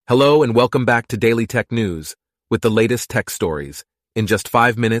Hello and welcome back to Daily Tech News with the latest tech stories in just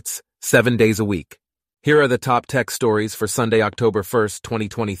 5 minutes, 7 days a week. Here are the top tech stories for Sunday, October 1st,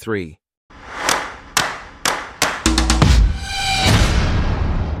 2023.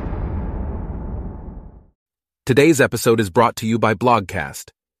 Today's episode is brought to you by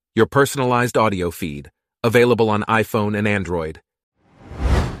Blogcast, your personalized audio feed, available on iPhone and Android.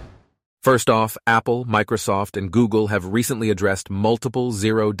 First off, Apple, Microsoft, and Google have recently addressed multiple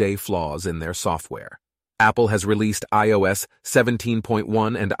zero-day flaws in their software. Apple has released iOS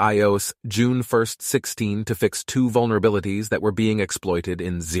 17.1 and iOS June 1st 16 to fix 2 vulnerabilities that were being exploited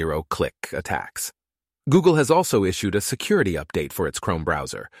in zero-click attacks. Google has also issued a security update for its Chrome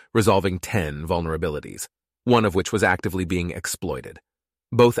browser, resolving 10 vulnerabilities, one of which was actively being exploited.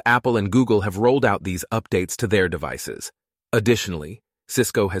 Both Apple and Google have rolled out these updates to their devices. Additionally,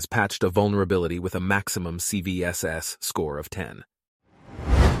 Cisco has patched a vulnerability with a maximum CVSS score of 10.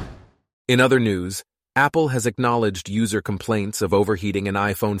 In other news, Apple has acknowledged user complaints of overheating in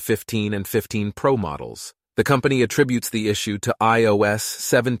iPhone 15 and 15 Pro models. The company attributes the issue to iOS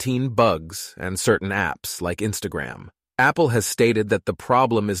 17 bugs and certain apps like Instagram. Apple has stated that the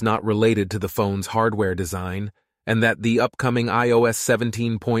problem is not related to the phone's hardware design and that the upcoming iOS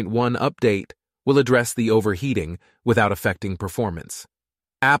 17.1 update will address the overheating without affecting performance.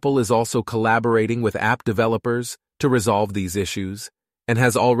 Apple is also collaborating with app developers to resolve these issues and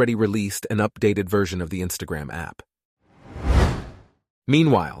has already released an updated version of the Instagram app.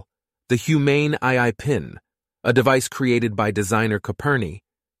 Meanwhile, the Humane AI pin, a device created by designer Coperni,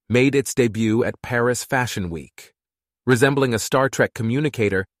 made its debut at Paris Fashion Week. Resembling a Star Trek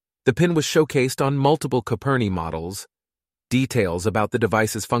communicator, the pin was showcased on multiple Coperni models. Details about the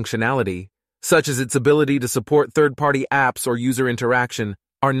device's functionality, such as its ability to support third-party apps or user interaction,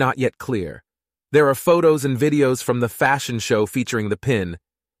 are not yet clear. There are photos and videos from the fashion show featuring the pin,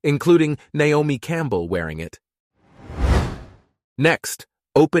 including Naomi Campbell wearing it. Next,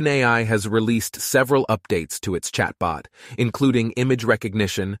 OpenAI has released several updates to its chatbot, including image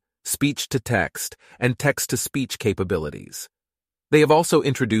recognition, speech-to-text, and text-to-speech capabilities. They have also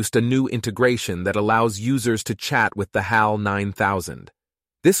introduced a new integration that allows users to chat with the HAL 9000.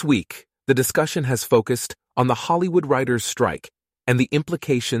 This week, the discussion has focused on the Hollywood writers' strike and the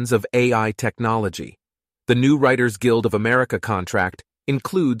implications of AI technology. The new Writers Guild of America contract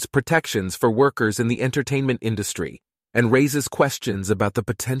includes protections for workers in the entertainment industry and raises questions about the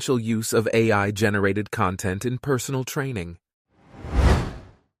potential use of AI-generated content in personal training.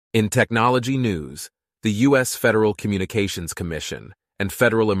 In technology news, the U.S. Federal Communications Commission and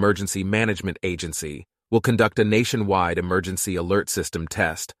Federal Emergency Management Agency will conduct a nationwide emergency alert system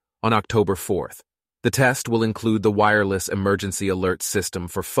test on October 4th. The test will include the wireless emergency alert system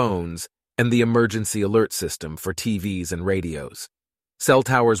for phones and the emergency alert system for TVs and radios. Cell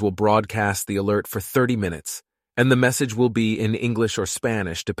towers will broadcast the alert for 30 minutes, and the message will be in English or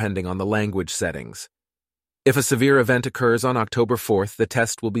Spanish depending on the language settings. If a severe event occurs on October 4th, the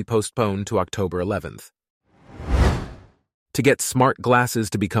test will be postponed to October 11th. To get smart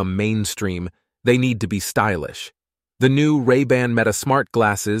glasses to become mainstream, they need to be stylish. The new Ray-Ban Meta Smart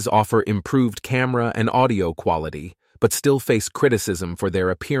glasses offer improved camera and audio quality, but still face criticism for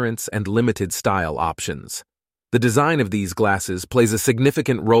their appearance and limited style options. The design of these glasses plays a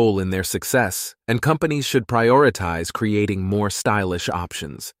significant role in their success, and companies should prioritize creating more stylish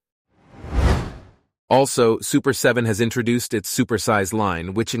options. Also, Super 7 has introduced its SuperSize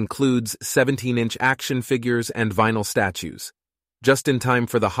line, which includes 17-inch action figures and vinyl statues. Just in time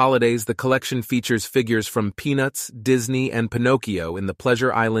for the holidays, the collection features figures from Peanuts, Disney, and Pinocchio in the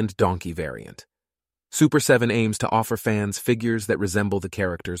Pleasure Island donkey variant. Super 7 aims to offer fans figures that resemble the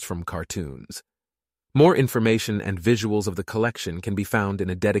characters from cartoons. More information and visuals of the collection can be found in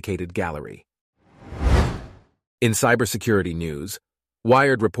a dedicated gallery. In cybersecurity news,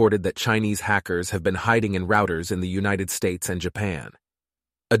 Wired reported that Chinese hackers have been hiding in routers in the United States and Japan.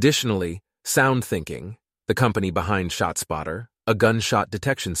 Additionally, SoundThinking, the company behind ShotSpotter, a gunshot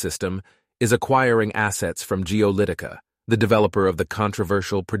detection system, is acquiring assets from Geolitica, the developer of the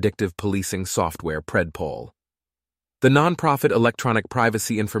controversial predictive policing software Predpol. The nonprofit Electronic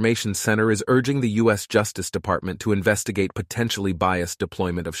Privacy Information Center is urging the U.S. Justice Department to investigate potentially biased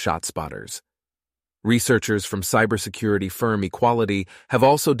deployment of ShotSpotters. Researchers from cybersecurity firm Equality have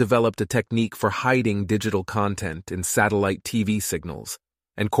also developed a technique for hiding digital content in satellite TV signals,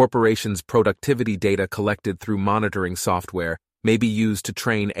 and corporations' productivity data collected through monitoring software may be used to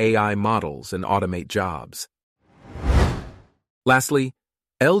train AI models and automate jobs. Lastly,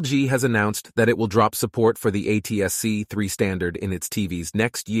 LG has announced that it will drop support for the ATSC 3 standard in its TVs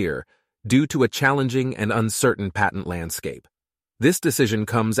next year due to a challenging and uncertain patent landscape. This decision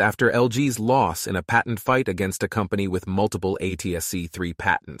comes after LG's loss in a patent fight against a company with multiple ATSC 3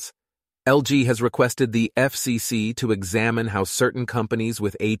 patents. LG has requested the FCC to examine how certain companies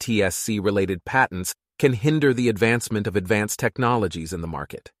with ATSC-related patents can hinder the advancement of advanced technologies in the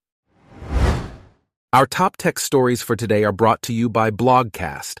market. Our top tech stories for today are brought to you by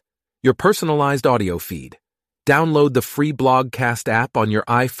Blogcast, your personalized audio feed. Download the free Blogcast app on your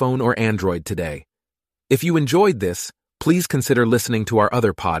iPhone or Android today. If you enjoyed this, please consider listening to our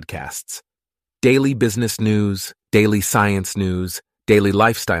other podcasts: Daily Business News, Daily Science News, Daily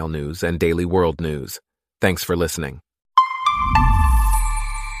Lifestyle News, and Daily World News. Thanks for listening.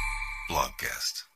 Blogcast.